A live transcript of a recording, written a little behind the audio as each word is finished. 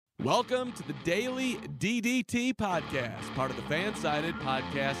Welcome to the Daily DDT Podcast, part of the Fansided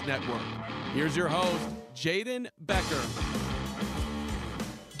Podcast Network. Here's your host, Jaden Becker.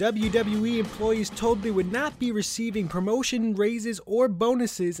 WWE employees told they would not be receiving promotion raises or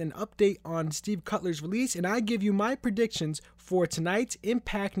bonuses. An update on Steve Cutler's release, and I give you my predictions for tonight's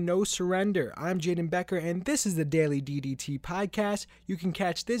Impact No Surrender. I'm Jaden Becker, and this is the Daily DDT Podcast. You can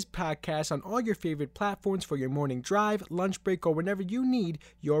catch this podcast on all your favorite platforms for your morning drive, lunch break, or whenever you need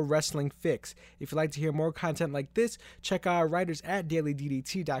your wrestling fix. If you'd like to hear more content like this, check out our writers at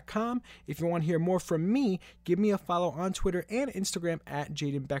dailyddt.com. If you want to hear more from me, give me a follow on Twitter and Instagram at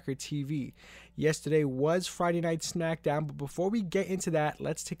Jaden Becker TV. Yesterday was Friday Night SmackDown, but before we get into that,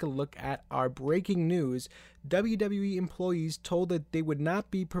 let's take a look at our breaking news. WWE employees told that they would not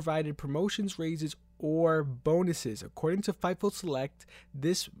be provided promotions, raises, or bonuses. According to Fightful Select,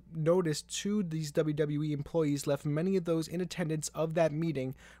 this notice to these WWE employees left many of those in attendance of that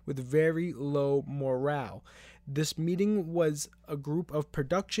meeting with very low morale. This meeting was a group of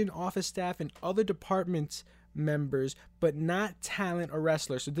production, office staff, and other departments members, but not talent or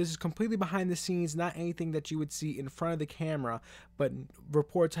wrestlers. So this is completely behind the scenes, not anything that you would see in front of the camera. But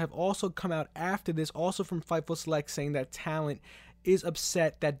reports have also come out after this, also from Fightful Select, saying that talent is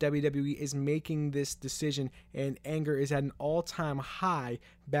upset that WWE is making this decision, and anger is at an all-time high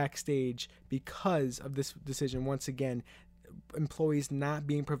backstage because of this decision. Once again, employees not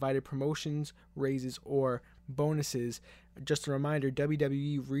being provided promotions, raises, or bonuses. Just a reminder,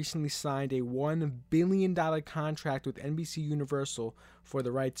 WWE recently signed a $1 billion contract with NBC Universal for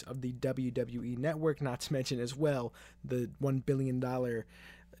the rights of the WWE Network, not to mention as well the $1 billion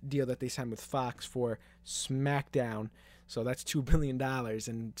deal that they signed with Fox for SmackDown. So that's $2 billion,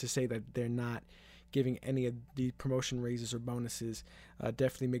 and to say that they're not giving any of the promotion raises or bonuses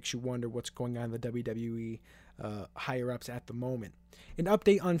definitely makes you wonder what's going on in the WWE higher-ups at the moment. An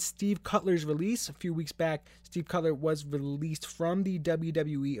update on Steve Cutler's release. A few weeks back, Steve Cutler was released from the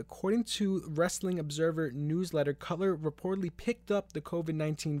WWE. According to Wrestling Observer newsletter, Cutler reportedly picked up the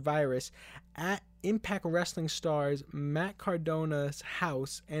COVID-19 virus at Impact Wrestling stars Matt Cardona's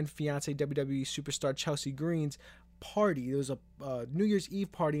house and fiancée WWE superstar Chelsea Green's party. There was a New Year's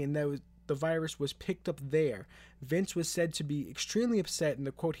Eve party, and the virus was picked up there. Vince was said to be extremely upset, and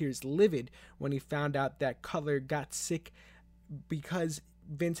the quote here is livid, when he found out that Cutler got sick because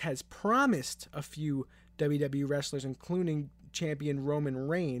Vince has promised a few WWE wrestlers, including champion Roman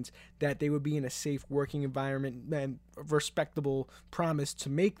Reigns, that they would be in a safe working environment and a respectable promise to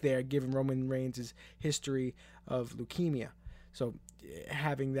make there, given Roman Reigns' history of leukemia. So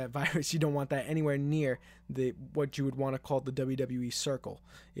having that virus, you don't want that anywhere near what you would want to call the WWE circle,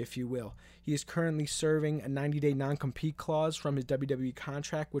 if you will. He is currently serving a 90-day non-compete clause from his WWE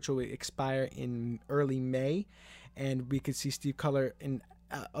contract, which will expire in early May, and we could see Steve Cutler in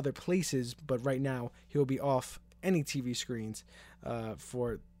other places, but right now he'll be off any TV screens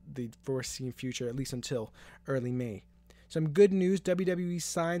for the foreseen future, at least until early May. Some good news, WWE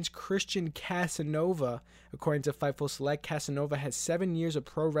signs Christian Casanova. According to Fightful Select, Casanova has 7 years of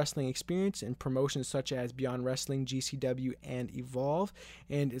pro wrestling experience in promotions such as Beyond Wrestling, GCW, and Evolve.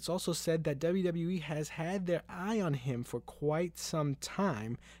 And it's also said that WWE has had their eye on him for quite some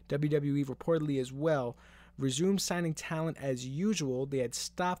time. WWE reportedly as well resumed signing talent as usual. They had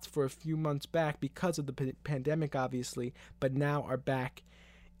stopped for a few months back because of the pandemic, obviously, but now are back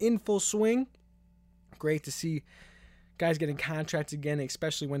in full swing. Great to see guys getting contracts again,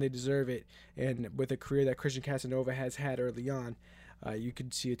 especially when they deserve it. And with a career that Christian Casanova has had early on, you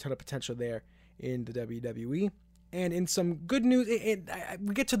could see a ton of potential there in the WWE. And in some good news,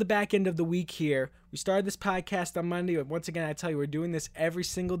 we get to the back end of the week here. We started this podcast on Monday, but once again, I tell you, we're doing this every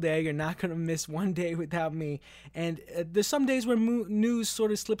single day. You're not going to miss one day without me. And there's some days where news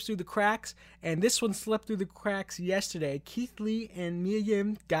sort of slips through the cracks, and this one slipped through the cracks yesterday. Keith Lee and Mia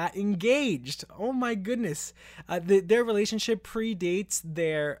Yim got engaged. Oh my goodness. Their relationship predates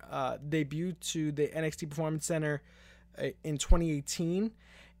their debut to the NXT Performance Center in 2018.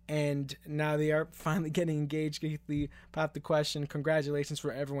 And now they are finally getting engaged. Keith Lee popped the question. Congratulations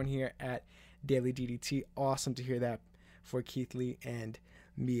for everyone here at Daily DDT. Awesome to hear that for Keith Lee and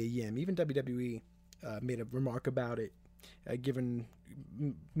Mia Yim. Even WWE made a remark about it, given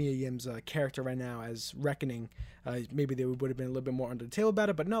Mia Yim's character right now as Reckoning. Maybe they would have been a little bit more under the table about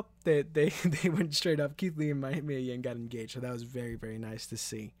it, but nope, they went straight up. Keith Lee and Mia Yim got engaged, so that was very, very nice to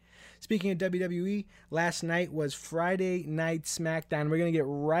see. Speaking of WWE, last night was Friday Night SmackDown. We're going to get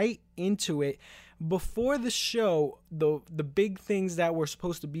right into it. Before the show, the big things that were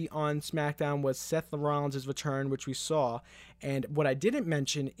supposed to be on SmackDown was Seth Rollins' return, which we saw. And what I didn't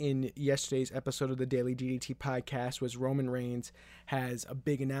mention in yesterday's episode of the Daily DDT podcast was Roman Reigns has a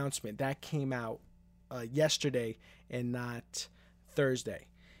big announcement. That came out yesterday and not Thursday.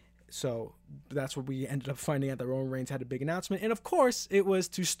 So that's what we ended up finding out, that Roman Reigns had a big announcement. And of course, it was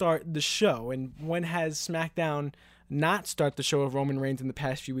to start the show. And when has SmackDown not start the show of Roman Reigns in the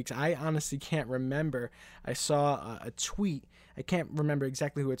past few weeks? I honestly can't remember. I saw a tweet. I can't remember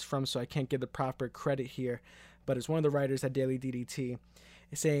exactly who it's from, so I can't give the proper credit here. But it's one of the writers at Daily DDT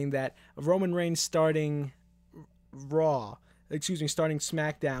saying that Roman Reigns starting starting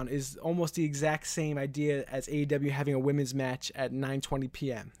SmackDown is almost the exact same idea as AEW having a women's match at 9:20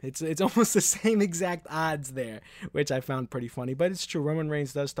 p.m. It's almost the same exact odds there, which I found pretty funny. But it's true. Roman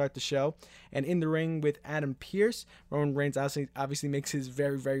Reigns does start the show. And in the ring with Adam Pearce, Roman Reigns obviously makes his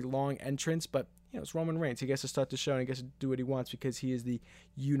very, very long entrance. But, it's Roman Reigns. He gets to start the show and he gets to do what he wants because he is the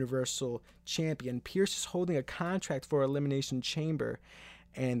Universal Champion. Pearce is holding a contract for Elimination Chamber.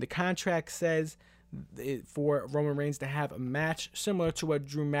 And the contract says for Roman Reigns to have a match similar to what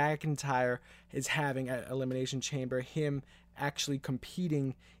Drew McIntyre is having at Elimination Chamber, him actually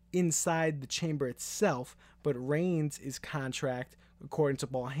competing inside the chamber itself. But Reigns' contract, according to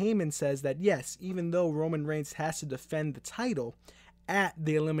Paul Heyman, says that yes, even though Roman Reigns has to defend the title at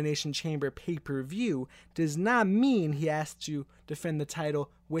the Elimination Chamber pay-per-view, does not mean he has to defend the title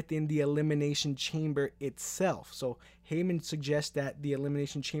within the Elimination Chamber itself. So Heyman suggests that the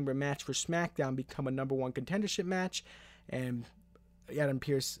Elimination Chamber match for SmackDown become a number one contendership match, and Adam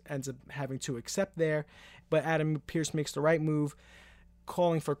Pearce ends up having to accept there. But Adam Pearce makes the right move,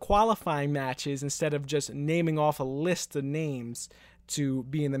 calling for qualifying matches instead of just naming off a list of names to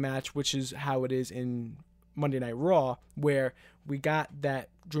be in the match, which is how it is in Monday Night Raw, where we got that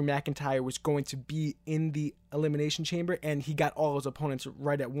Drew McIntyre was going to be in the Elimination Chamber, and he got all his opponents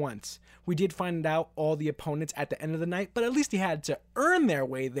right at once. We did find out all the opponents at the end of the night, but at least he had to earn their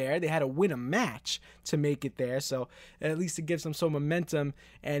way there. They had to win a match to make it there, so at least it gives them some momentum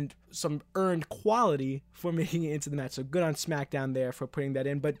and some earned quality for making it into the match. So good on SmackDown there for putting that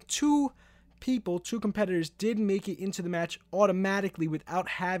in. But two competitors did make it into the match automatically without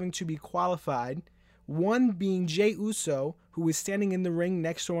having to be qualified. One being Jey Uso, who was standing in the ring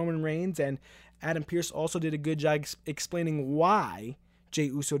next to Roman Reigns, and Adam Pearce also did a good job explaining why Jey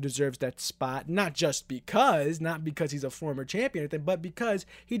Uso deserves that spot, not because he's a former champion, but because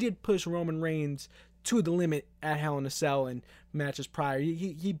he did push Roman Reigns to the limit at Hell in a Cell and matches prior.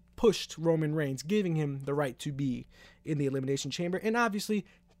 He pushed Roman Reigns, giving him the right to be in the Elimination Chamber. And obviously,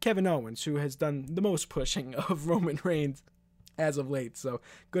 Kevin Owens, who has done the most pushing of Roman Reigns as of late, so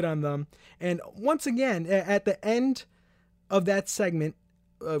good on them. And once again, at the end of that segment,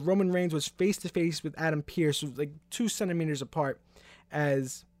 Roman Reigns was face to face with Adam Pearce, like 2 centimeters apart,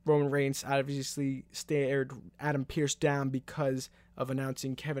 as Roman Reigns obviously stared Adam Pearce down because of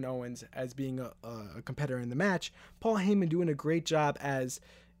announcing Kevin Owens as being a competitor in the match. Paul Heyman doing a great job as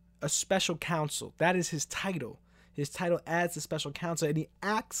a special counsel. That is his title. His title as the special counsel, and he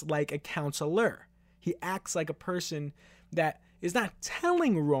acts like a counselor. He acts like a person that is not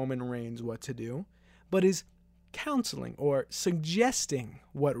telling Roman Reigns what to do, but is counseling or suggesting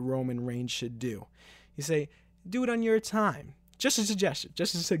what Roman Reigns should do. You say, do it on your time. Just a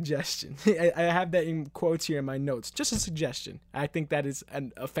suggestion. I have that in quotes here in my notes. Just a suggestion. I think that is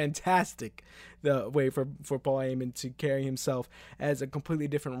a fantastic way for Paul Heyman to carry himself as a completely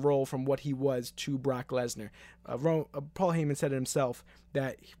different role from what he was to Brock Lesnar. Paul Heyman said it himself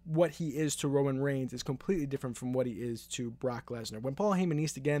that what he is to Roman Reigns is completely different from what he is to Brock Lesnar. When Paul Heyman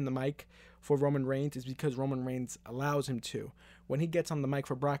needs to get in the mic for Roman Reigns, it's because Roman Reigns allows him to. When he gets on the mic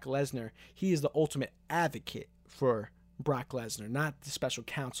for Brock Lesnar, he is the ultimate advocate for Brock Lesnar, not the special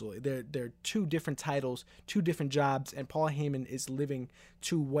counsel. They're 2 different titles, 2 different jobs, and Paul Heyman is living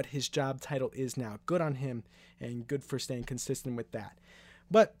to what his job title is now. Good on him, and good for staying consistent with that.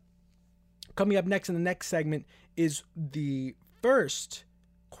 But coming up next in the next segment is the first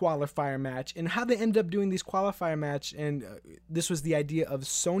qualifier match, and how they ended up doing these qualifier match. And this was the idea of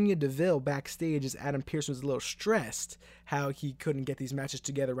Sonya Deville backstage, as Adam Pearce was a little stressed how he couldn't get these matches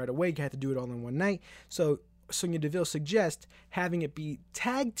together right away. He had to do it all in one night. So Sonya Deville suggests having it be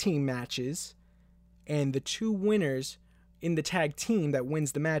tag team matches, and the 2 winners in the tag team that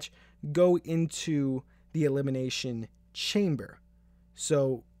wins the match go into the Elimination Chamber.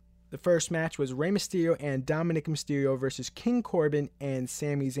 So the first match was Rey Mysterio and Dominic Mysterio versus King Corbin and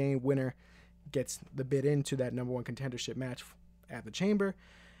Sami Zayn. Winner gets the bid into that number 1 contendership match at the Chamber.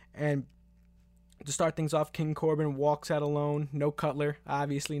 And to start things off, King Corbin walks out alone. No Cutler,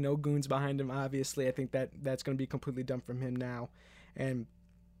 obviously. No goons behind him, obviously. I think that's going to be completely done from him now. And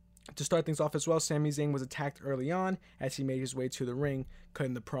to start things off as well, Sami Zayn was attacked early on as he made his way to the ring,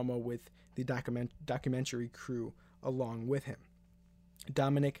 cutting the promo with the documentary crew along with him.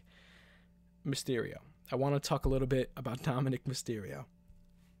 Dominic Mysterio. I want to talk a little bit about Dominic Mysterio.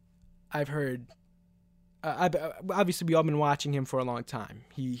 I've heard... obviously, we all been watching him for a long time.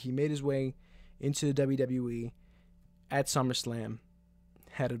 He made his way into the WWE at SummerSlam,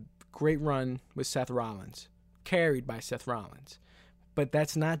 had a great run with Seth Rollins, carried by Seth Rollins. But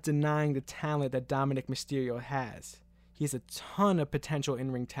that's not denying the talent that Dominic Mysterio has. He has a ton of potential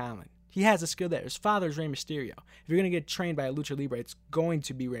in-ring talent. He has a skill there. His father is Rey Mysterio. If you're going to get trained by a Lucha Libre, it's going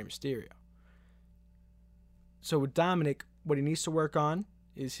to be Rey Mysterio. So with Dominic, what he needs to work on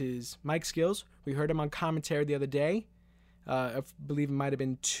is his mic skills. We heard him on commentary the other day. I believe it might have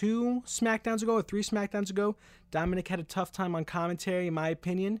been 2 SmackDowns ago or 3 SmackDowns ago. Dominic had a tough time on commentary, in my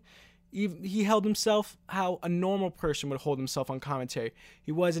opinion. He held himself how a normal person would hold himself on commentary.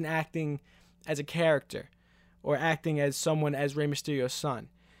 He wasn't acting as a character or acting as someone as Rey Mysterio's son.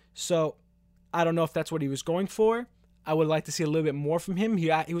 So I don't know if that's what he was going for. I would like to see a little bit more from him. He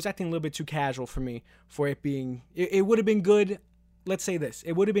was acting a little bit too casual for me for it being... It would have been good... Let's say this.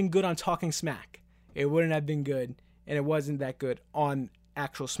 It would have been good on Talking Smack. It wouldn't have been good, and it wasn't that good on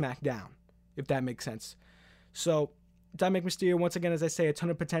actual SmackDown, if that makes sense. So, Dominic Mysterio, once again, as I say, a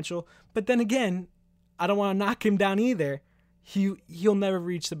ton of potential. But then again, I don't want to knock him down either. He'll never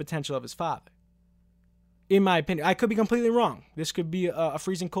reach the potential of his father. In my opinion. I could be completely wrong. This could be a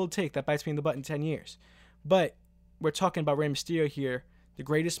freezing cold take that bites me in the butt in 10 years. But we're talking about Rey Mysterio here, the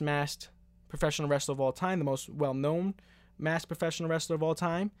greatest masked professional wrestler of all time, the most well-known masked professional wrestler of all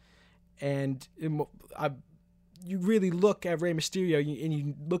time. And you really look at Rey Mysterio and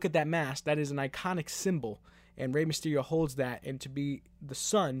you look at that mask. That is an iconic symbol, and Rey Mysterio holds that. And to be the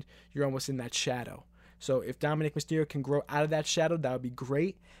son, you're almost in that shadow. So if Dominic Mysterio can grow out of that shadow, that would be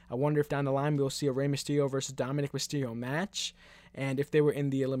great. I wonder if down the line we'll see a Rey Mysterio versus Dominic Mysterio match. And if they were in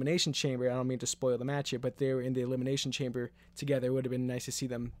the Elimination Chamber, I don't mean to spoil the match here, but they were in the Elimination Chamber together, it would have been nice to see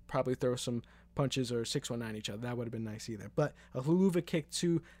them probably throw some punches or 619 each other. That would have been nice either. But a Helluva Kick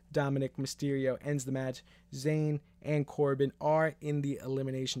to Dominic Mysterio ends the match. Zayn and Corbin are in the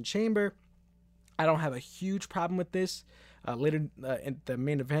Elimination Chamber. I don't have a huge problem with this. Later in the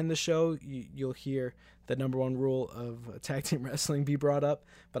main event of the show, you'll hear the number one rule of tag team wrestling be brought up,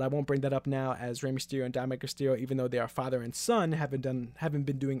 but I won't bring that up now, as Rey Mysterio and Dominic Mysterio, even though they are father and son, haven't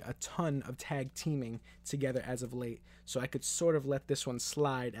been doing a ton of tag teaming together as of late. So I could sort of let this one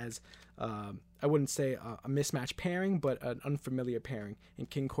slide as I wouldn't say a mismatch pairing, but an unfamiliar pairing. And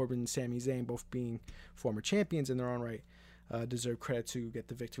King Corbin and Sami Zayn, both being former champions in their own right, deserve credit to get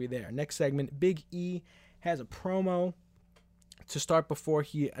the victory there. Next segment, Big E has a promo to start before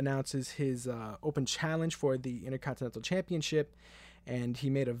he announces his open challenge for the Intercontinental Championship. And he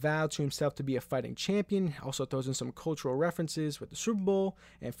made a vow to himself to be a fighting champion. Also throws in some cultural references with the Super Bowl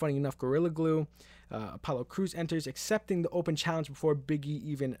and, funny enough, Gorilla Glue. Apollo Crews enters, accepting the open challenge before Big E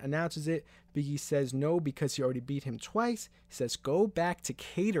even announces it. Big E says no because he already beat him twice. He says go back to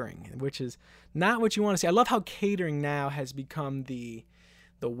catering, which is not what you want to see. I love how catering now has become the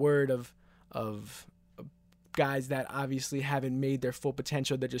word of guys that obviously haven't made their full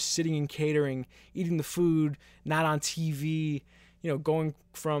potential. They're just sitting in catering, eating the food, not on TV, going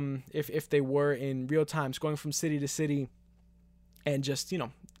from, if they were in real times, going from city to city and just,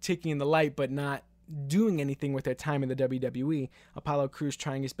 taking in the light, but not doing anything with their time in the WWE. Apollo Crews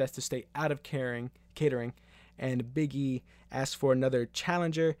trying his best to stay out of catering, and Big E asks for another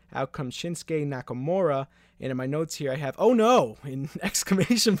challenger. Out comes Shinsuke Nakamura. And in my notes here, I have, oh no, in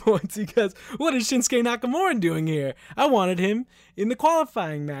exclamation points, because what is Shinsuke Nakamura doing here? I wanted him in the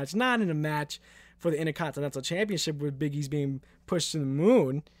qualifying match, not in a match for the Intercontinental Championship where Big E's being pushed to the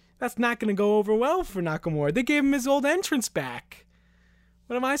moon. That's not going to go over well for Nakamura. They gave him his old entrance back.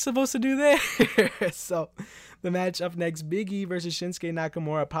 What am I supposed to do there? So the match up next, Big E versus Shinsuke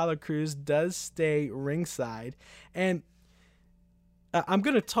Nakamura. Apollo Crews does stay ringside. And I'm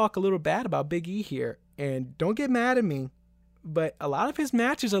going to talk a little bad about Big E here. And don't get mad at me, but a lot of his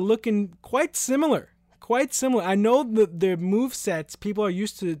matches are looking quite similar. I know the movesets, people are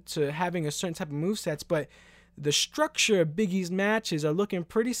used to having a certain type of movesets, but the structure of Big E's matches are looking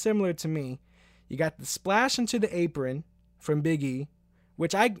pretty similar to me. You got the splash into the apron from Big E,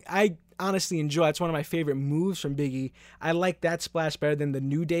 which I honestly enjoy. It's one of my favorite moves from Big E. I like that splash better than the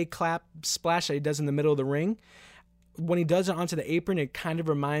New Day clap splash that he does in the middle of the ring. when he does it onto the apron, it kind of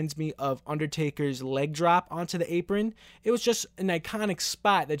reminds me of Undertaker's leg drop onto the apron. It was just an iconic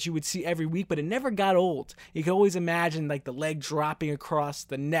spot that you would see every week, but it never got old. You could always imagine like the leg dropping across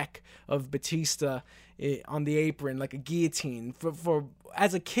the neck of Batista on the apron like a guillotine. For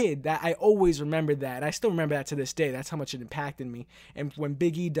as a kid, that I always remembered that. I still remember that to this day. That's how much it impacted me. And when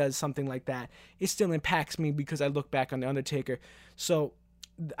Big E does something like that, it still impacts me because I look back on the Undertaker. So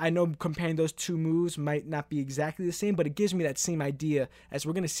I know comparing those two moves might not be exactly the same, but it gives me that same idea, as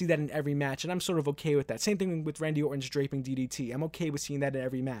we're going to see that in every match, and I'm sort of okay with that. Same thing with Randy Orton's draping DDT. I'm okay with seeing that in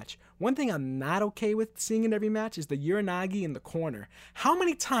every match. One thing I'm not okay with seeing in every match is the Uranagi in the corner. How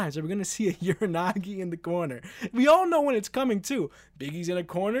many times are we going to see a Uranagi in the corner? We all know when it's coming, too. Big E's in a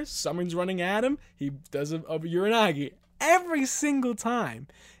corner, someone's running at him, he does a Uranagi. Every single time.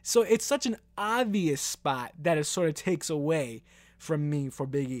 So it's such an obvious spot that it sort of takes away from me for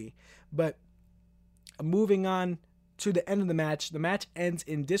Big E. But moving on to the end of the match ends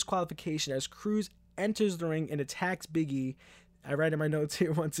in disqualification as Cruz enters the ring and attacks Big E. I write in my notes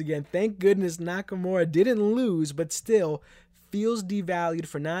here once again, thank goodness Nakamura didn't lose, but still feels devalued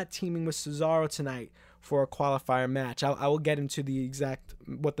for not teaming with Cesaro tonight for a qualifier match. I will get into the exact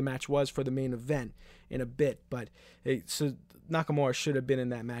what the match was for the main event in a bit, but so Nakamura should have been in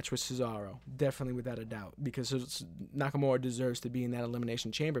that match with Cesaro, definitely without a doubt, because Nakamura deserves to be in that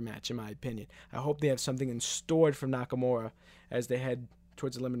Elimination Chamber match, in my opinion. I hope they have something in store for Nakamura as they head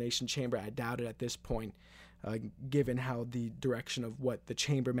towards Elimination Chamber. I doubt it at this point, given how the direction of what the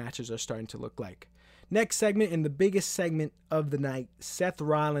Chamber matches are starting to look like. Next segment, and the biggest segment of the night, Seth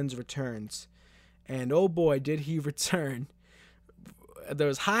Rollins returns. And oh boy, did he return. There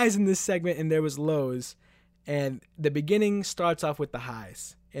was highs in this segment and there was lows. And the beginning starts off with the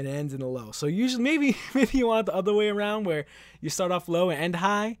highs and it ends in the low. So usually maybe you want it the other way around, where you start off low and end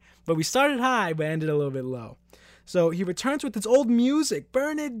high. But we started high but ended a little bit low. So he returns with his old music,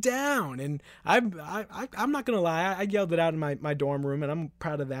 Burn It Down. And I'm not going to lie, I yelled it out in my dorm room, and I'm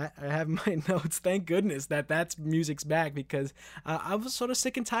proud of that. I have my notes. Thank goodness that's music's back, because I was sort of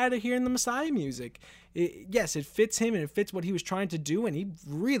sick and tired of hearing the Messiah music. Yes, it fits him and it fits what he was trying to do, and he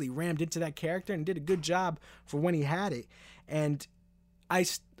really rammed into that character and did a good job for when he had it. And I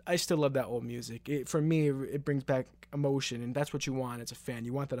still love that old music. For me, it brings back emotion, and that's what you want as a fan.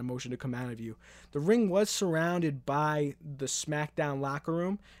 You want that emotion to come out of you. The ring was surrounded by the SmackDown locker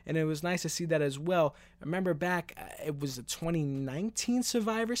room, and it was nice to see that as well. I remember back, it was the 2019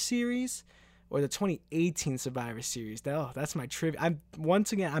 Survivor Series or the 2018 Survivor Series. That's my trivia. I'm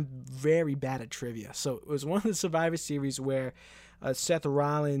very bad at trivia. So it was one of the Survivor Series where Seth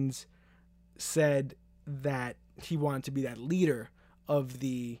Rollins said that he wanted to be that leader of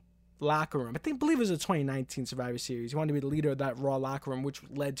the locker room. I believe it was a 2019 Survivor Series. He wanted to be the leader of that Raw locker room, which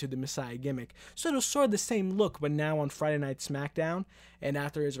led to the Messiah gimmick. So it was sort of the same look, but now on Friday Night SmackDown and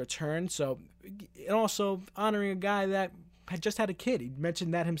after his return. So, and also honoring a guy that had just had a kid. He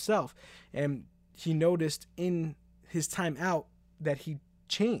mentioned that himself. And he noticed in his time out that he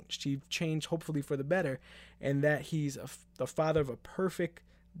changed. He changed hopefully for the better, and that he's the father of a perfect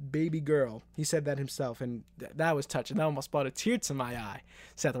baby girl. He said that himself, and that was touching. That almost brought a tear to my eye,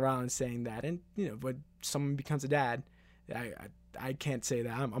 Seth Rollins saying that. And when someone becomes a dad, I can't say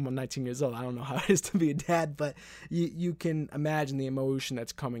that. I'm 19 years old. I don't know how it is to be a dad, but you can imagine the emotion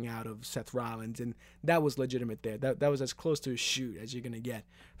that's coming out of Seth Rollins, and that was legitimate there. That was as close to a shoot as you're gonna get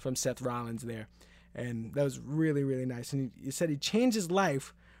from Seth Rollins there, and that was really, really nice. And he said he changed his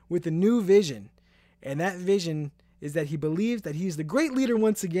life with a new vision, and that vision is that he believes that he's the great leader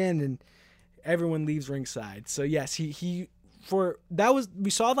once again, and everyone leaves ringside. So yes, we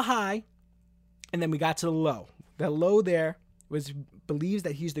saw the high, and then we got to the low. That low there believes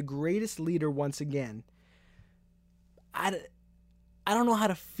that he's the greatest leader once again. I don't know how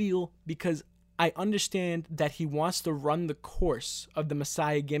to feel, because I understand that he wants to run the course of the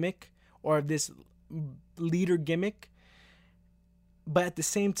Messiah gimmick or of this leader gimmick, but at the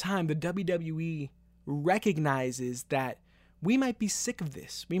same time, the WWE recognizes that we might be sick of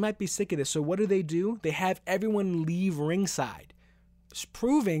this. So what do? They have everyone leave ringside,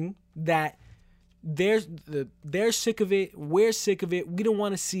 proving that they're sick of it. We're sick of it. We don't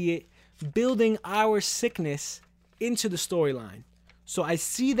want to see it. Building our sickness into the storyline. So I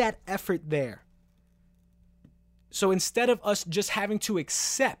see that effort there. So instead of us just having to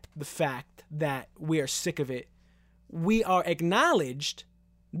accept the fact that we are sick of it, we are acknowledged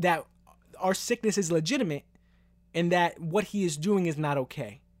that our sickness is legitimate and that what he is doing is not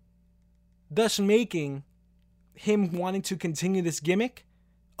okay. Thus making him wanting to continue this gimmick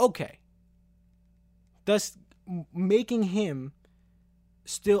okay. Thus making him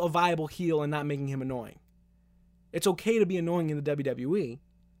still a viable heel and not making him annoying. It's okay to be annoying in the WWE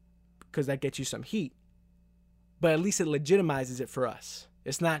because that gets you some heat, but at least it legitimizes it for us.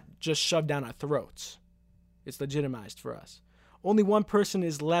 It's not just shoved down our throats. It's legitimized for us. Only one person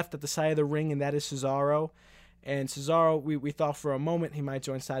is left at the side of the ring, and that is Cesaro. And Cesaro, we thought for a moment he might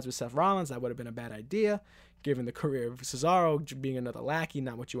join sides with Seth Rollins. That would have been a bad idea, given the career of Cesaro, being another lackey,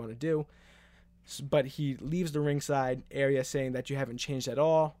 not what you want to do. But he leaves the ringside area saying that you haven't changed at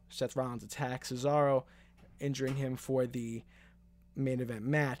all. Seth Rollins attacks Cesaro, injuring him for the main event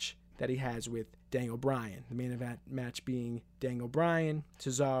match that he has with Daniel Bryan. The main event match being Daniel Bryan,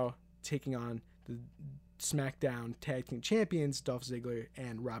 Cesaro taking on the SmackDown Tag Team Champions, Dolph Ziggler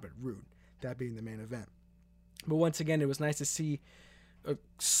and Robert Roode. That being the main event. But once again, it was nice to see a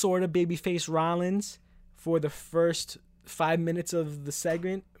sort of babyface Rollins for the first 5 minutes of the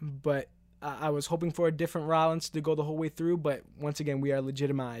segment, but I was hoping for a different Rollins to go the whole way through, but once again, we are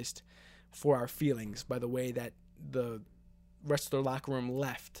legitimized for our feelings by the way that the rest of the locker room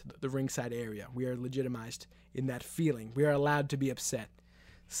left the ringside area. We are legitimized in that feeling. We are allowed to be upset,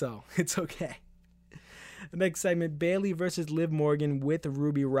 so it's okay. The next segment, Bayley versus Liv Morgan with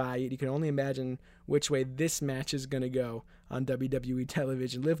Ruby Riott. You can only imagine which way this match is going to go on WWE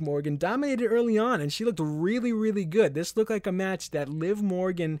television. Liv Morgan dominated early on, and she looked really, really good. This looked like a match that Liv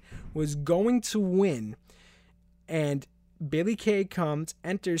Morgan was going to win. And Bayley Kay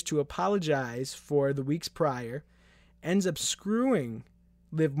enters to apologize for the weeks prior, ends up screwing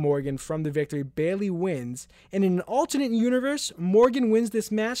Liv Morgan from the victory. Bayley wins. And in an alternate universe, Morgan wins this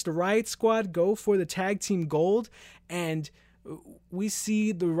match. The Riott Squad go for the tag team gold. And we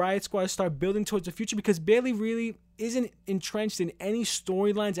see the Riott Squad start building towards the future because Bayley really isn't entrenched in any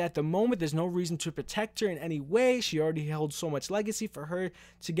storylines at the moment. There's no reason to protect her in any way. She already held so much legacy. For her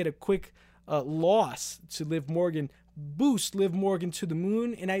to get a quick loss to Liv Morgan boost Liv Morgan to the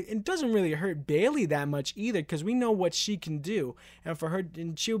moon, and it doesn't really hurt Bayley that much either because we know what she can do, and for her,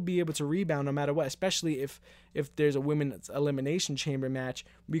 and she'll be able to rebound no matter what, especially if there's a women's elimination chamber match.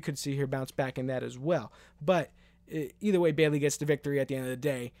 We could see her bounce back in that as well. But either way, Bayley gets the victory at the end of the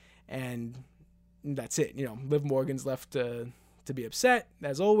day, and that's it. Liv Morgan's left to be upset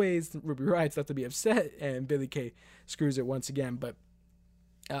as always. Ruby Riott's left to be upset, and Billie Kay screws it once again. But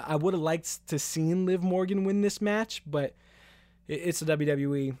I would have liked to seen Liv Morgan win this match, but it's the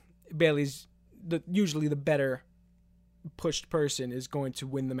WWE. Bayley's usually the better pushed person is going to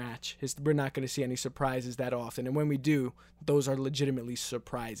win the match. We're not going to see any surprises that often, and when we do, those are legitimately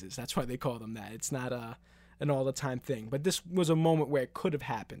surprises. That's why they call them that. It's not an all-the-time thing. But this was a moment where it could have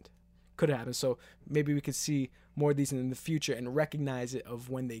happened. So maybe we could see more of these in the future and recognize it of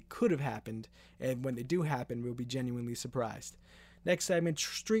when they could have happened, and when they do happen, we'll be genuinely surprised. Next segment,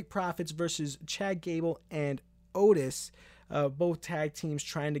 Street Profits versus Chad Gable and Otis. Both tag teams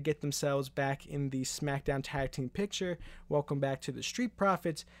trying to get themselves back in the SmackDown tag team picture. Welcome back to the Street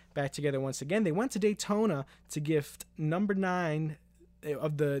Profits, back together once again. They went to Daytona to gift number 9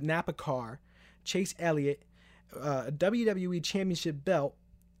 of the Napa car, Chase Elliott, a WWE Championship belt,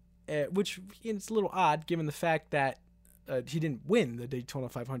 which it's a little odd given the fact that he didn't win the Daytona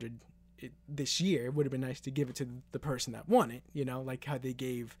 500 this year. It would have been nice to give it to the person that won it, like how they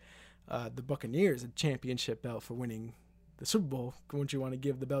gave the Buccaneers a championship belt for winning the Super Bowl. Wouldn't you want to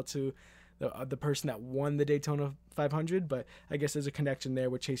give the belt to the person that won the Daytona 500? But I guess there's a connection there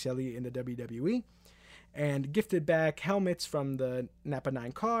with Chase Elliott in the WWE. And gifted back helmets from the Napa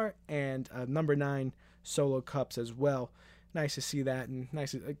 9 car and number 9 solo cups as well. Nice to see that, and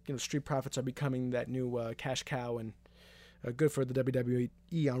nice, Street Profits are becoming that new cash cow, and good for the WWE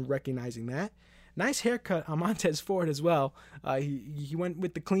on recognizing that. Nice haircut on Montez Ford as well. He went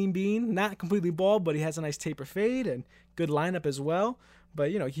with the clean bean, not completely bald, but he has a nice taper fade and good lineup as well.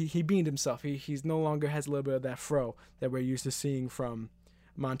 But he beaned himself. He's no longer has a little bit of that fro that we're used to seeing from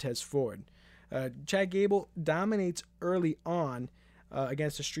Montez Ford. Chad Gable dominates early on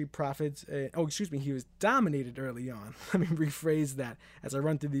against the Street Profits. He was dominated early on. Let me rephrase that as I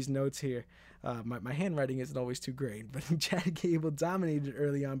run through these notes here. My handwriting isn't always too great, but Chad Gable dominated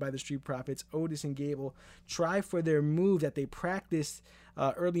early on by the Street Profits. Otis and Gable try for their move that they practiced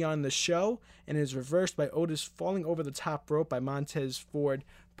early on in the show, and is reversed by Otis falling over the top rope by Montez Ford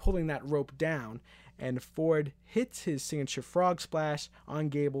pulling that rope down. And Ford hits his signature frog splash on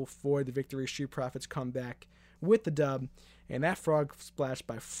Gable for the victory. Street Profits come back with the dub, and that frog splash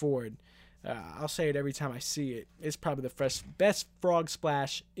by Ford, I'll say it every time I see it, it's probably the best frog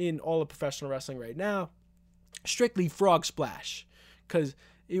splash in all of professional wrestling right now. Strictly frog splash, because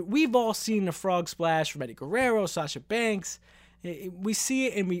we've all seen the frog splash from Eddie Guerrero, Sasha Banks, we see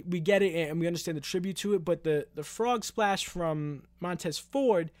it and we get it and we understand the tribute to it, but the frog splash from Montez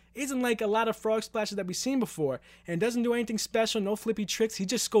Ford isn't like a lot of frog splashes that we've seen before, and doesn't do anything special, no flippy tricks. He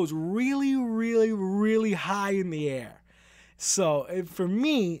just goes really, really, really high in the air. So for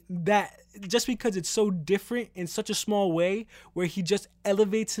me, that just because it's so different in such a small way, where he just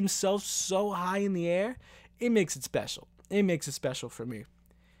elevates himself so high in the air, it makes it special. It makes it special for me,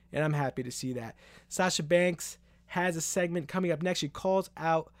 and I'm happy to see that. Sasha Banks has a segment coming up next. She calls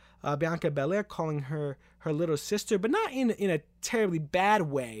out Bianca Belair, calling her little sister, but not in a terribly bad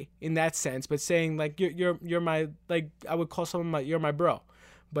way in that sense, but saying like you're my, like I would call someone you're my bro,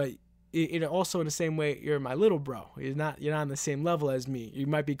 but it also in the same way you're my little bro. You're not on the same level as me. You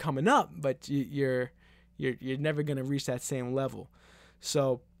might be coming up, but you're never gonna reach that same level.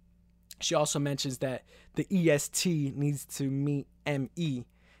 So she also mentions that the EST needs to meet ME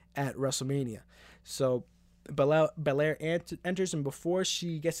at WrestleMania. So Belair enters, and before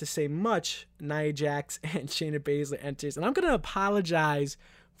she gets to say much, Nia Jax and Shayna Baszler enters. And I'm going to apologize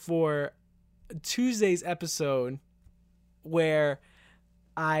for Tuesday's episode where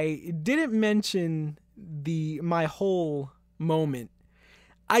I didn't mention my whole moment.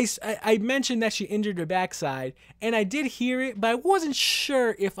 I mentioned that she injured her backside, and I did hear it, but I wasn't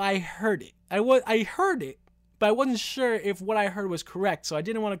sure if I heard it. I heard it, but I wasn't sure if what I heard was correct. So I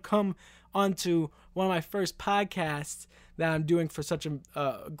didn't want to come onto one of my first podcasts that I'm doing for such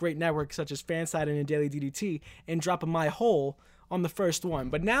a great network such as Fansided and Daily DDT and drop my hole on the first one.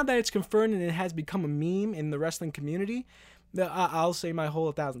 But now that it's confirmed and it has become a meme in the wrestling community, I'll say my hole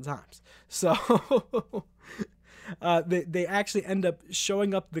 1,000 times. So they actually end up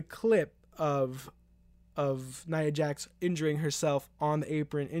showing up the clip of Nia Jax injuring herself on the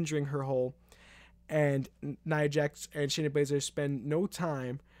apron, injuring her hole, and Nia Jax and Shayna Baszler spend no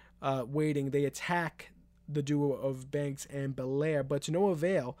time waiting. They attack the duo of Banks and Belair, but to no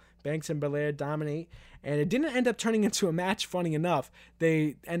avail. Banks and Belair dominate, and it didn't end up turning into a match, funny enough.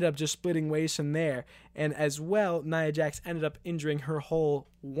 They ended up just splitting ways from there, and as well, Nia Jax ended up injuring her hole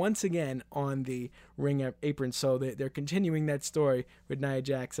once again on the ring apron, so they're continuing that story with Nia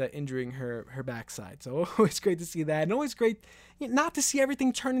Jax injuring her backside. So always great to see that, and always great not to see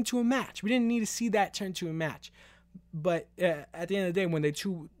everything turn into a match. We didn't need to see that turn into a match. But at the end of the day, when they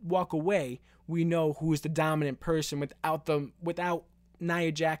two walk away, we know who is the dominant person without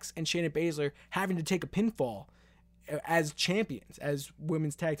Nia Jax and Shayna Baszler having to take a pinfall as champions, as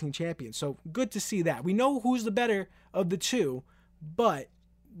women's tag team champions. So good to see that. We know who's the better of the two, but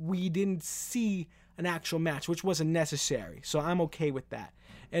we didn't see an actual match, which wasn't necessary. So I'm okay with that.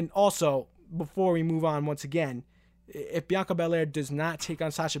 And also, before we move on once again, if Bianca Belair does not take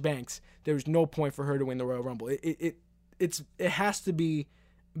on Sasha Banks, there's no point for her to win the Royal Rumble. It has to be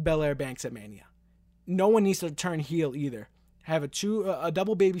Belair Banks at Mania. No one needs to turn heel either. Have a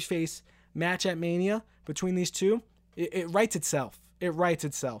double babyface match at Mania between these two. It writes itself. It writes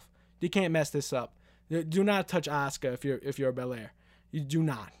itself. You can't mess this up. Do not touch Asuka if you're Belair. You do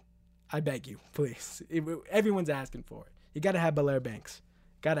not. I beg you, please. Everyone's asking for it. You got to have Belair Banks.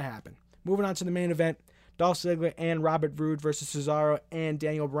 Got to happen. Moving on to the main event. Dolph Ziggler and Robert Roode versus Cesaro and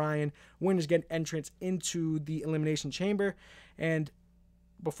Daniel Bryan. Winners get entrance into the Elimination Chamber. And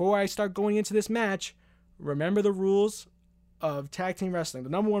before I start going into this match, remember the rules of tag team wrestling. The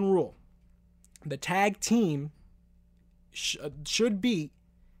number one rule: the tag team should beat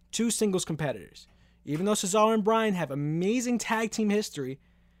two singles competitors. Even though Cesaro and Bryan have amazing tag team history,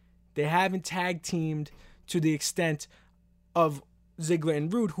 they haven't tag teamed to the extent of Ziggler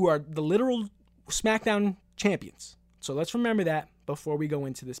and Roode, who are the literal SmackDown champions. So let's remember that before we go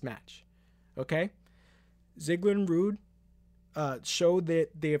into this match. Okay? Ziggler and Roode showed that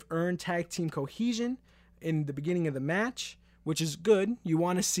they have earned tag team cohesion in the beginning of the match, which is good. You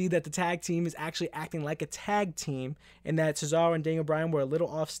want to see that the tag team is actually acting like a tag team, and that Cesaro and Daniel Bryan were a little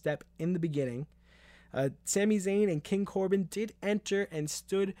off step in the beginning. Sami Zayn and King Corbin did enter and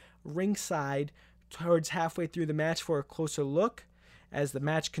stood ringside towards halfway through the match for a closer look. As the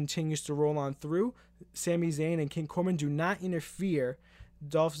match continues to roll on through, Sami Zayn and King Corbin do not interfere.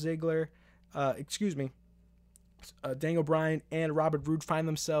 Daniel Bryan and Robert Roode find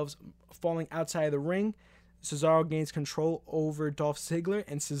themselves falling outside of the ring. Cesaro gains control over Dolph Ziggler,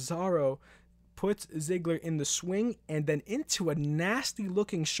 and Cesaro puts Ziggler in the swing and then into a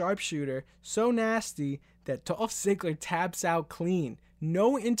nasty-looking sharpshooter, so nasty that Dolph Ziggler taps out clean.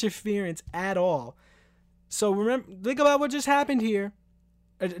 No interference at all. So think about what just happened here.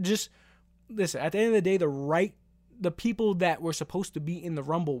 Just listen, at the end of the day, the people that were supposed to be in the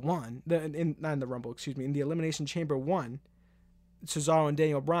Rumble won, in the Elimination Chamber won. Cesaro and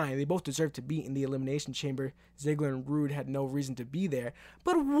Daniel Bryan. They both deserve to be in the Elimination Chamber. Ziggler and Rude had no reason to be there.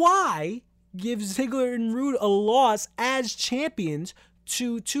 But why give Ziggler and Rude a loss as champions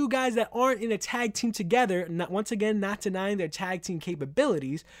to two guys that aren't in a tag team together? Once again, not denying their tag team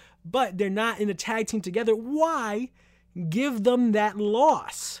capabilities, but they're not in a tag team together. Why give them that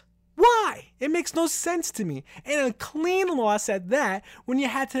loss? Why? It makes no sense to me. And a clean loss at that, when you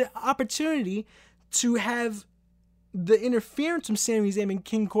had the opportunity to have the interference from Sami Zayn and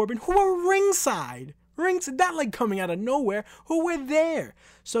King Corbin, who were ringside, not like coming out of nowhere, who were there.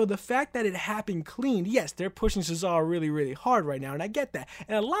 So the fact that it happened clean, yes, they're pushing Cesaro really, really hard right now, and I get that.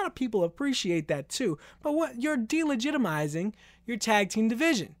 And a lot of people appreciate that too. But what you're delegitimizing your tag team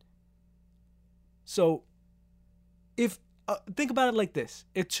division. So if think about it like this.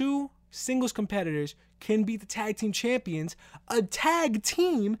 If two singles competitors can beat the tag team champions, a tag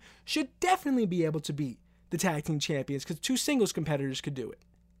team should definitely be able to beat the tag team champions because two singles competitors could do it.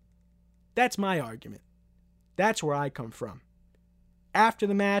 That's my argument. That's where I come from. After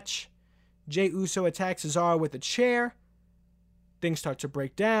the match, Jey Uso attacks Cesaro with a chair. Things start to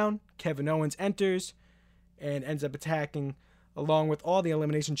break down. Kevin Owens enters and ends up attacking along with all the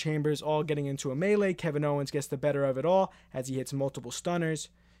Elimination Chambers, all getting into a melee. Kevin Owens gets the better of it all as he hits multiple stunners.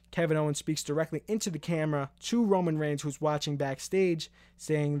 Kevin Owens speaks directly into the camera to Roman Reigns, who's watching backstage,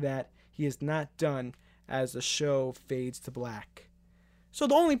 saying that he is not done as the show fades to black. So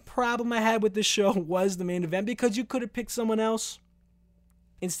the only problem I had with this show was the main event, because you could have picked someone else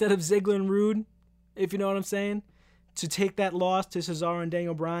instead of Ziggler and Rude, if you know what I'm saying, to take that loss to Cesaro and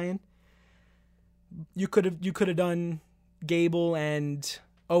Daniel Bryan. You could have done Gable and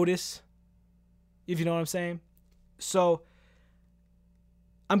Otis, if you know what I'm saying. So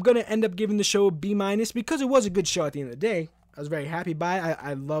I'm going to end up giving the show a B- because it was a good show at the end of the day. I was very happy by it.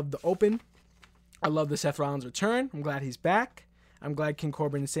 I love the open. I love the Seth Rollins return. I'm glad he's back. I'm glad King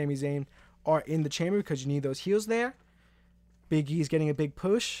Corbin and Sami Zayn are in the chamber because you need those heels there. Big E's getting a big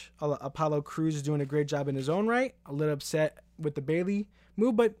push. Apollo Crews is doing a great job in his own right. A little upset with the Bayley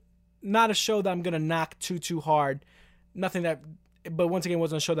move, but not a show that I'm going to knock too hard. But once again, it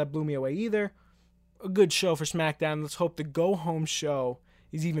wasn't a show that blew me away either. A good show for SmackDown. Let's hope the go-home show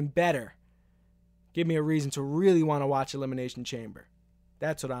is even better. Give me a reason to really want to watch Elimination Chamber.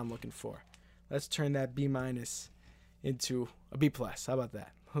 That's what I'm looking for. Let's turn that B- into a B+. How about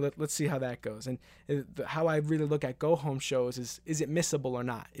that? Let's see how that goes. And how I really look at go-home shows is it missable or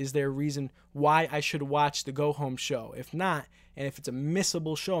not? Is there a reason why I should watch the go-home show? If not, and if it's a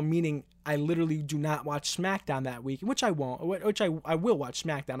missable show, meaning I literally do not watch SmackDown that week, which I won't, which I will watch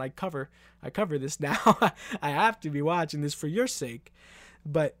SmackDown. I cover this now. I have to be watching this for your sake.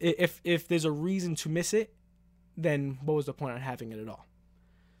 But if there's a reason to miss it, then what was the point on having it at all?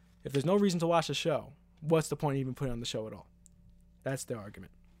 If there's no reason to watch the show, what's the point of even putting on the show at all? That's the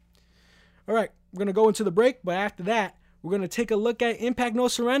argument. All right, we're going to go into the break, but after that, we're going to take a look at Impact No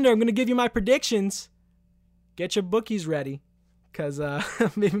Surrender. I'm going to give you my predictions. Get your bookies ready, because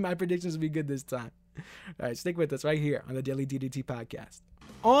maybe my predictions will be good this time. All right, stick with us right here on the Daily DDT Podcast.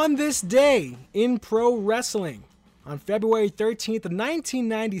 On this day in pro wrestling, on February 13th of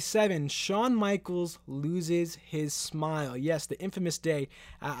 1997, Shawn Michaels loses his smile. Yes, the infamous day.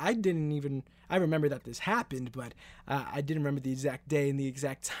 I remember that this happened, but I didn't remember the exact day and the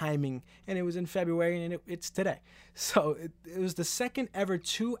exact timing, and it was in February, and it's today. So it was the second ever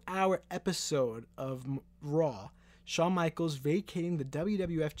 2-hour episode of Raw. Shawn Michaels vacating the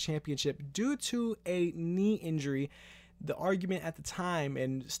WWF Championship due to a knee injury. The argument at the time,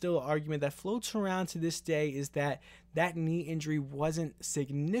 and still an argument that floats around to this day, is that knee injury wasn't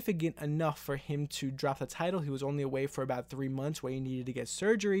significant enough for him to drop the title. He was only away for about 3 months where he needed to get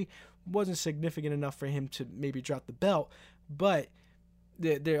surgery. Wasn't significant enough for him to maybe drop the belt, but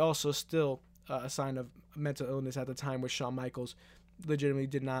they're also still a sign of mental illness at the time, where Shawn Michaels legitimately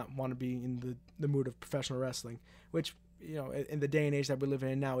did not want to be in the mood of professional wrestling, which, you know, in the day and age that we're living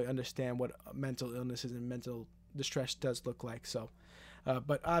in now, we understand what mental illnesses and mental distress does look like. So,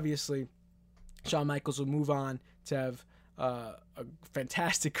 but obviously, Shawn Michaels will move on to have a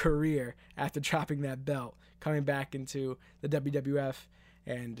fantastic career after dropping that belt, coming back into the WWF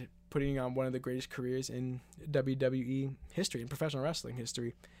and putting on one of the greatest careers in WWE history, in professional wrestling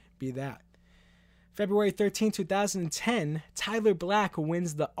history, be that. February 13, 2010, Tyler Black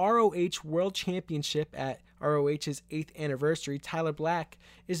wins the ROH World Championship at ROH's 8th anniversary. Tyler Black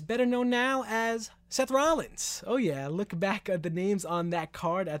is better known now as Seth Rollins. Oh yeah, look back at the names on that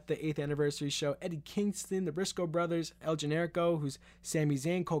card at the 8th anniversary show. Eddie Kingston, the Briscoe Brothers, El Generico, who's Sami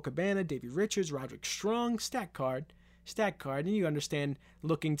Zayn, Colt Cabana, Davey Richards, Roderick Strong, stat card. And you understand,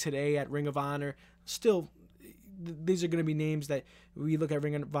 looking today at Ring of Honor, still these are going to be names that we look at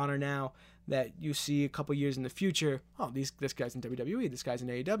Ring of Honor now that you see a couple years in the future. Oh, this guy's in WWE, this guy's in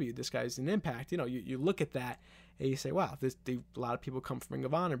AEW, this guy's in Impact. You look at that and you say, wow, a lot of people come from Ring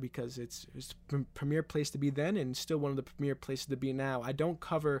of Honor because it's the premier place to be then and still one of the premier places to be now. I don't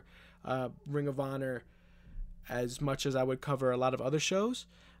cover Ring of Honor as much as I would cover a lot of other shows,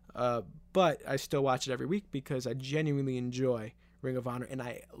 but I still watch it every week because I genuinely enjoy Ring of Honor, and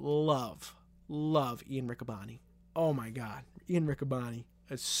I love Ian Riccaboni. Oh my God, Ian Riccaboni,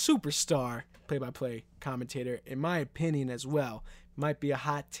 a superstar play-by-play commentator, in my opinion as well. Might be a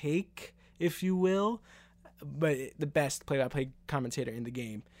hot take, if you will, but the best play-by-play commentator in the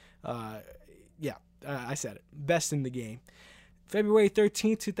game. I said it. Best in the game. February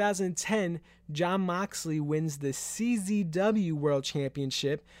 13th, 2010, Jon Moxley wins the CZW World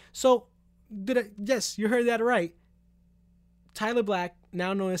Championship. So, yes, you heard that right. Tyler Black,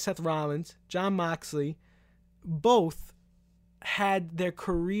 now known as Seth Rollins, Jon Moxley, both had their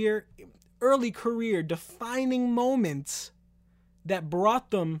early career defining moments that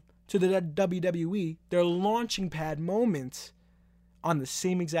brought them to the WWE, their launching pad moments, on the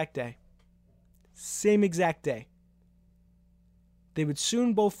same exact day. Same exact day. They would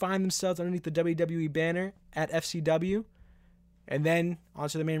soon both find themselves underneath the WWE banner at FCW and then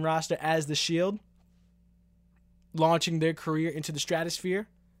onto the main roster as The Shield, launching their career into the stratosphere.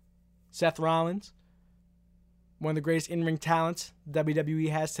 Seth Rollins, one of the greatest in-ring talents WWE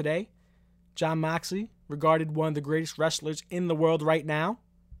has today. Jon Moxley, regarded one of the greatest wrestlers in the world right now.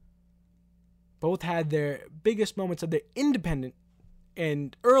 Both had their biggest moments of their independent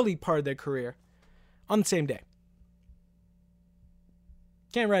and early part of their career on the same day.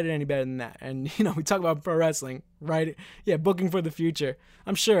 Can't write it any better than that. And, we talk about pro wrestling, right? Yeah, booking for the future.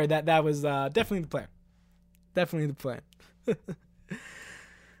 I'm sure that was definitely the plan. Definitely the plan.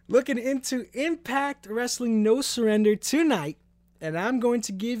 Looking into Impact Wrestling No Surrender tonight, and I'm going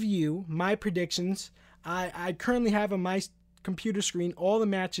to give you my predictions. I currently have on my computer screen all the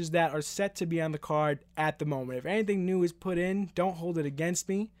matches that are set to be on the card at the moment. If anything new is put in, don't hold it against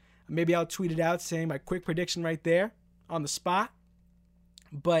me. Maybe I'll tweet it out saying my quick prediction right there on the spot.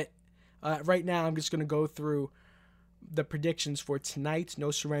 But right now, I'm just going to go through the predictions for tonight's No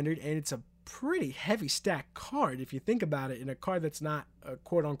Surrender, and it's a pretty heavy stacked card if you think about it. In a card that's not a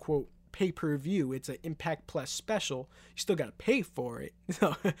quote-unquote pay-per-view, it's an Impact Plus special. You still got to pay for it.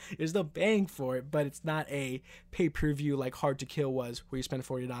 So you're still paying for it, but it's not a pay-per-view like Hard to Kill was, where you spend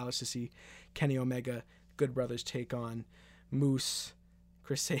 $40 to see Kenny Omega, Good Brothers take on Moose,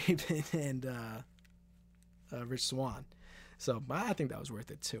 Chris Sabin, and Rich Swann. So I think that was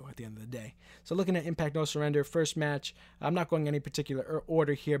worth it, too, at the end of the day. So looking at Impact No Surrender, first match, I'm not going any particular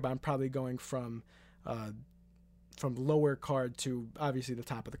order here, but I'm probably going from lower card to, obviously, the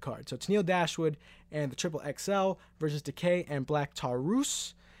top of the card. So Tennille Dashwood and the Triple XL versus Decay and Black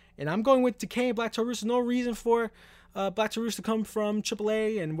Taurus. And I'm going with Decay and Black Taurus. No reason for Black Taurus to come from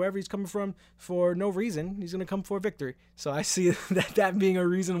AAA and wherever he's coming from for no reason. He's going to come for victory. So I see that being a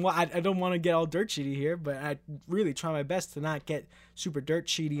reason why. I don't want to get all dirt cheaty here, but I really try my best to not get super dirt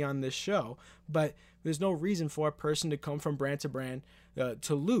cheaty on this show. But there's no reason for a person to come from brand to brand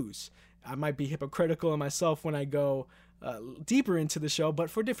to lose. I might be hypocritical of myself when I go deeper into the show, but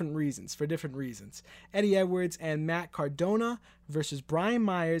for different reasons. Eddie Edwards and Matt Cardona versus Brian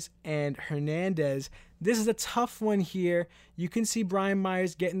Myers and Hernandez. This is a tough one here. You can see Brian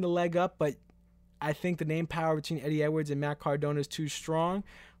Myers getting the leg up, but I think the name power between Eddie Edwards and Matt Cardona is too strong.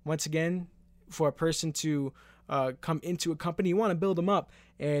 Once again, for a person to come into a company, you want to build them up,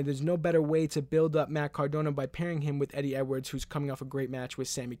 and there's no better way to build up Matt Cardona by pairing him with Eddie Edwards, who's coming off a great match with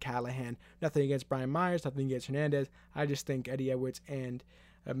Sami Callihan. Nothing against Brian Myers, nothing against Hernandez. I just think Eddie Edwards and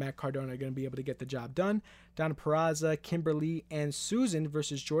Matt Cardona are going to be able to get the job done. Donna Purrazzo, Kimberly, and Susan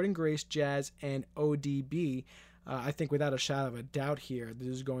versus Jordynne Grace, Jazz, and ODB. I think without a shadow of a doubt here, this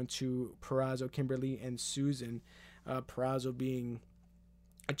is going to Purrazzo, Kimberly, and Susan. Purrazzo being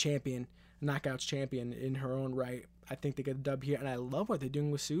a champion, Knockouts champion in her own right. I think they get a dub here, and I love what they're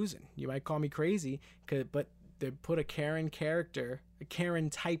doing with Susan. You might call me crazy, but they put a Karen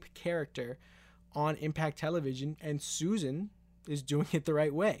type character on Impact Television, and Susan is doing it the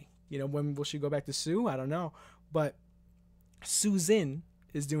right way. When will she go back to Sue? I don't know, but Susan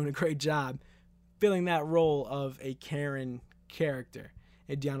is doing a great job filling that role of a Karen character.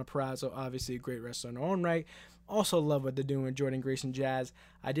 And Deonna Purrazzo, obviously a great wrestler in her own right. Also love what they're doing with Jordynne Grace and Jazz.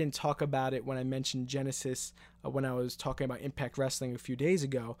 I didn't talk about it when I mentioned Genesis when I was talking about Impact Wrestling a few days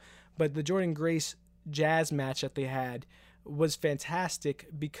ago, but the Jordynne Grace Jazz match that they had was fantastic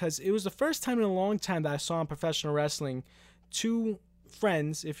because it was the first time in a long time that I saw in professional wrestling two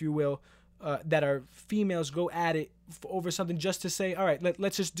friends, if you will, that are females go at it over something just to say, all right,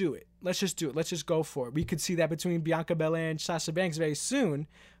 let's just do it. Let's just go for it. We could see that between Bianca Belair and Sasha Banks very soon.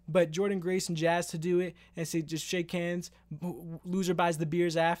 But Jordynne Grace and Jazz to do it and say just shake hands, loser buys the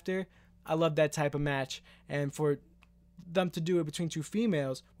beers after. I love that type of match. And for them to do it between two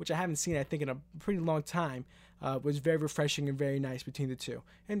females, which I haven't seen, I think, in a pretty long time, was very refreshing and very nice between the two.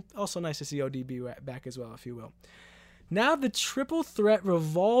 And also nice to see ODB back as well, if you will. Now the triple threat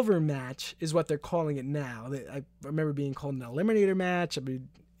revolver match is what they're calling it now. I remember being called an eliminator match. I mean,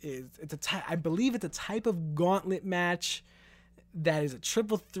 I believe it's a type of gauntlet match that is a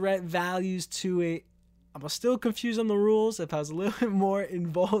triple threat values to it. I'm still confused on the rules. If I was a little bit more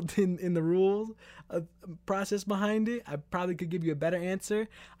involved in the rules process behind it, I probably could give you a better answer.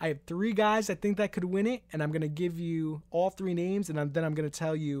 I have 3 guys I think that could win it, and I'm going to give you all 3 names, and then I'm going to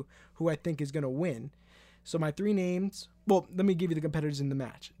tell you who I think is going to win. So my 3 names, well, let me give you the competitors in the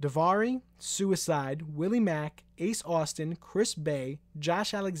match. Daivari, Suicide, Willie Mack, Ace Austin, Chris Bay,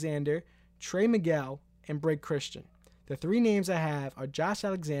 Josh Alexander, Trey Miguel, and Blake Christian. The 3 names I have are Josh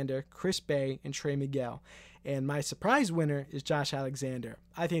Alexander, Chris Bay, and Trey Miguel. And my surprise winner is Josh Alexander.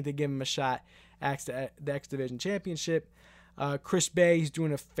 I think they give him a shot at the X Division Championship. Chris Bay, he's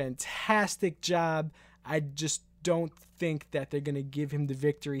doing a fantastic job. I just don't think that they're going to give him the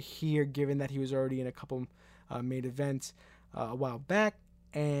victory here, given that he was already in a couple main events a while back.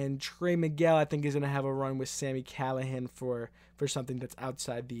 And Trey Miguel, I think, is going to have a run with Sami Callihan for something that's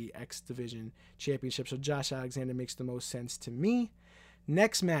outside the X Division Championship. So Josh Alexander makes the most sense to me.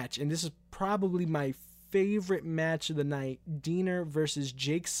 Next match, and this is probably my favorite match of the night, Deaner versus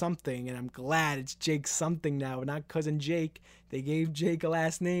Jake Something. And I'm glad it's Jake Something now, not Cousin Jake. They gave Jake a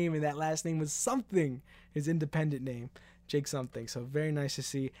last name, and that last name was Something, his independent name, Jake Something. So very nice to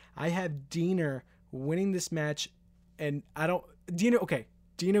see. I have Deaner winning this match, and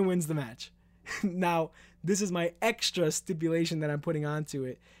Deaner wins the match. Now, this is my extra stipulation that I'm putting onto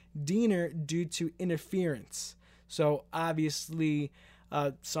it. Deaner due to interference. So obviously,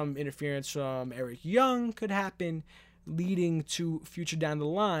 some interference from Eric Young could happen, leading to future down the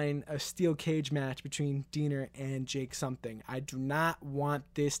line a steel cage match between Deaner and Jake Something. I do not want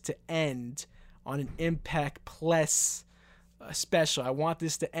this to end on an Impact Plus special. I want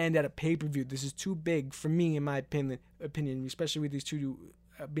this to end at a pay-per-view. This is too big for me, in my opinion, especially with these two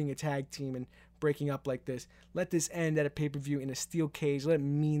being a tag team and breaking up like this. Let this end at a pay-per-view in a steel cage. Let it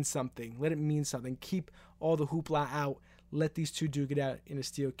mean something. Keep all the hoopla out. Let these two duke it out in a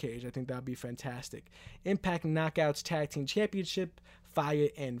steel cage. I think that would be fantastic. Impact Knockouts Tag Team Championship, Fire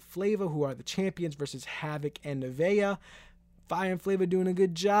and Flavor, who are the champions, versus Havoc and Nevaeh. Fire and Flavor doing a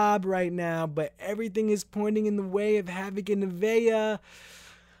good job right now, but everything is pointing in the way of Havoc and Nevaeh.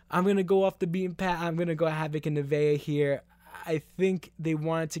 I'm going to go off the beaten path. I'm going to go Havoc and Nevaeh here. I think they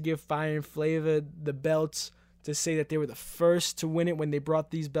wanted to give Fire and Flavor the belts to say that they were the first to win it when they brought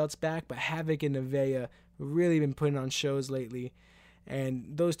these belts back, but Havoc and Nevaeh really been putting on shows lately, and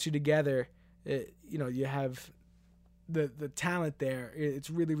those two together, you have the talent there. It's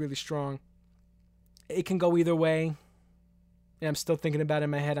really, really strong. It can go either way. And I'm still thinking about it in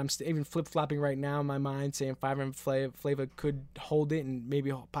my head. I'm even flip-flopping right now in my mind, saying Fire and Flavor could hold it and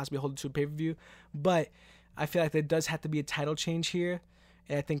maybe possibly hold it to a pay-per-view. But I feel like there does have to be a title change here,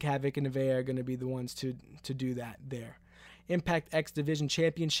 and I think Havoc and Nevaeh are going to be the ones to do that there. Impact X Division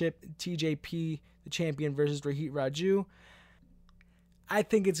Championship, TJP, the champion, versus Rohit Raju. I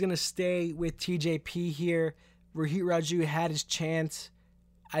think it's going to stay with TJP here. Rohit Raju had his chance.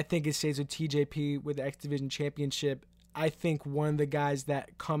 I think it stays with TJP with the X Division Championship. I think one of the guys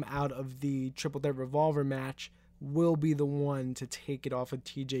that come out of the Triple Threat Revolver match will be the one to take it off of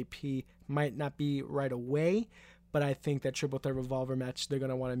TJP. Might not be right away, but I think that Triple Threat Revolver match, they're going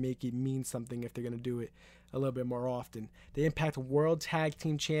to want to make it mean something if they're going to do it a little bit more often. The Impact World Tag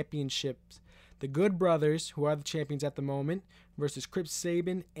Team Championships, the Good Brothers, who are the champions at the moment, versus Chris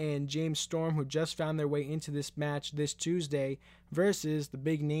Sabin and James Storm, who just found their way into this match this Tuesday, versus the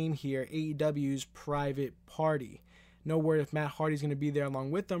big name here, AEW's Private Party. No word if Matt Hardy's going to be there along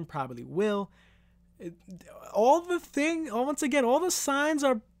with them. Probably will. All the signs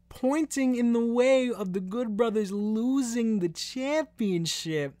are pointing in the way of the Good Brothers losing the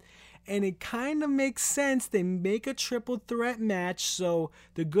championship. And it kind of makes sense. They make a triple threat match so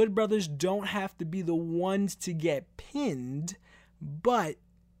the Good Brothers don't have to be the ones to get pinned. But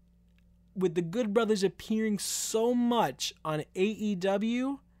with the Good Brothers appearing so much on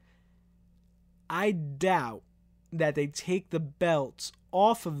AEW, I doubt that they take the belts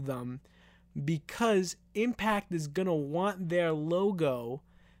off of them, because Impact is going to want their logo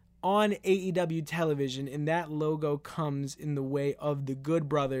on AEW television, and that logo comes in the way of the Good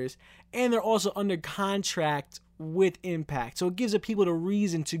Brothers, and they're also under contract with Impact. So it gives the people the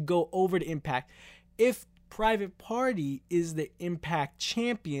reason to go over to Impact. If Private Party is the Impact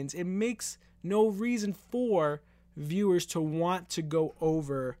champions, it makes no reason for viewers to want to go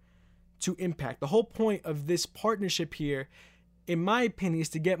over to Impact. The whole point of this partnership here, in my opinion, is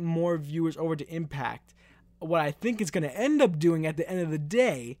to get more viewers over to Impact. What I think it's going to end up doing at the end of the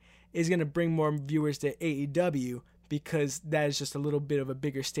day is going to bring more viewers to AEW, because that is just a little bit of a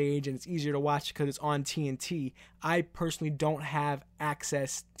bigger stage and it's easier to watch because it's on TNT. I personally don't have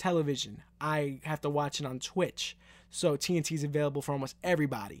access television. I have to watch it on Twitch. So TNT is available for almost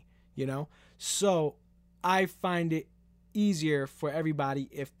everybody, you know? So I find it easier for everybody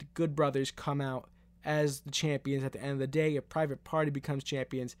if the Good Brothers come out as the champions at the end of the day. If Private Party becomes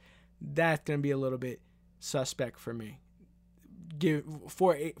champions, that's going to be a little bit suspect for me.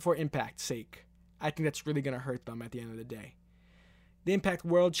 For Impact's sake. I think that's really going to hurt them at the end of the day. The Impact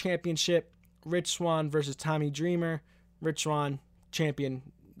World Championship, Rich Swann versus Tommy Dreamer. Rich Swann, champion,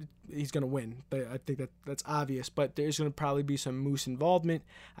 he's going to win. But I think that's obvious. But there's going to probably be some Moose involvement.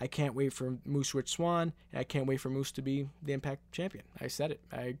 I can't wait for Moose Rich Swann. And I can't wait for Moose to be the Impact champion. I said it.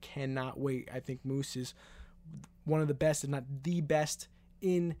 I cannot wait. I think Moose is one of the best, if not the best,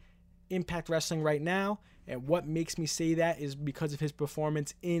 in Impact Wrestling right now. And what makes me say that is because of his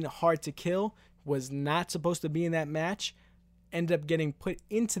performance in Hard to Kill. Was not supposed to be in that match, ended up getting put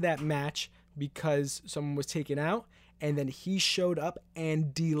into that match because someone was taken out, and then he showed up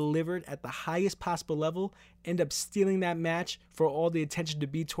and delivered at the highest possible level, ended up stealing that match for all the attention to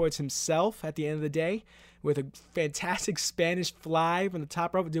be towards himself at the end of the day, with a fantastic Spanish fly from the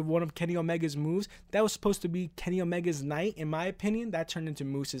top rope, did one of Kenny Omega's moves. That was supposed to be Kenny Omega's night, in my opinion. That turned into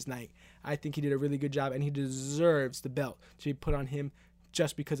Moose's night. I think he did a really good job, and he deserves the belt to be put on him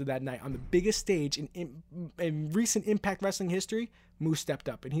just because of that night. On the biggest stage in recent Impact Wrestling history, Moose stepped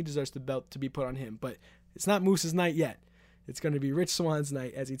up, and he deserves the belt to be put on him. But it's not Moose's night yet. It's going to be Rich Swann's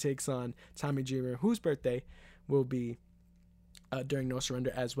night as he takes on Tommy Dreamer, whose birthday will be during No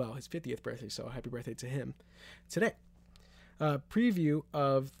Surrender as well, his 50th birthday, so happy birthday to him today. Preview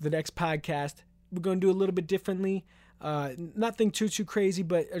of the next podcast. We're going to do a little bit differently. Nothing too crazy,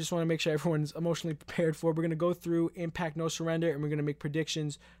 but I just want to make sure everyone's emotionally prepared for it. We're going to go through Impact No Surrender, and we're going to make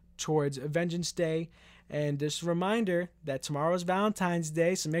predictions towards Vengeance Day. And just a reminder that tomorrow is Valentine's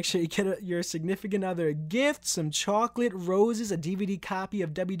Day, so make sure you get your significant other a gift, some chocolate, roses, a DVD copy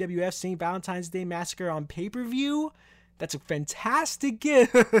of WWF St. Valentine's Day Massacre on pay-per-view. That's a fantastic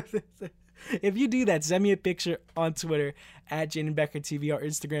gift. If you do that, send me a picture on Twitter at Jaden Becker TV or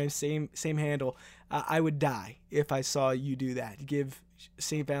Instagram, same handle. I would die if I saw you do that. Give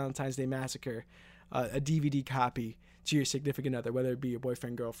St. Valentine's Day Massacre a DVD copy to your significant other, whether it be your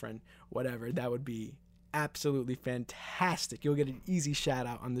boyfriend, girlfriend, whatever. That would be absolutely fantastic. You'll get an easy shout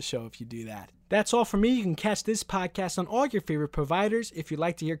out on the show if you do that. That's all for me. You can catch this podcast on all your favorite providers. If you'd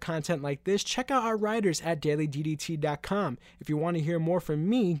like to hear content like this, check out our writers at dailyddt.com. If you want to hear more from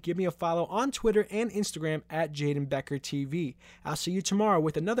me, give me a follow on Twitter and Instagram at Jaden Becker TV. I'll see you tomorrow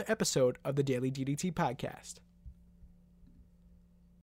with another episode of the Daily DDT Podcast.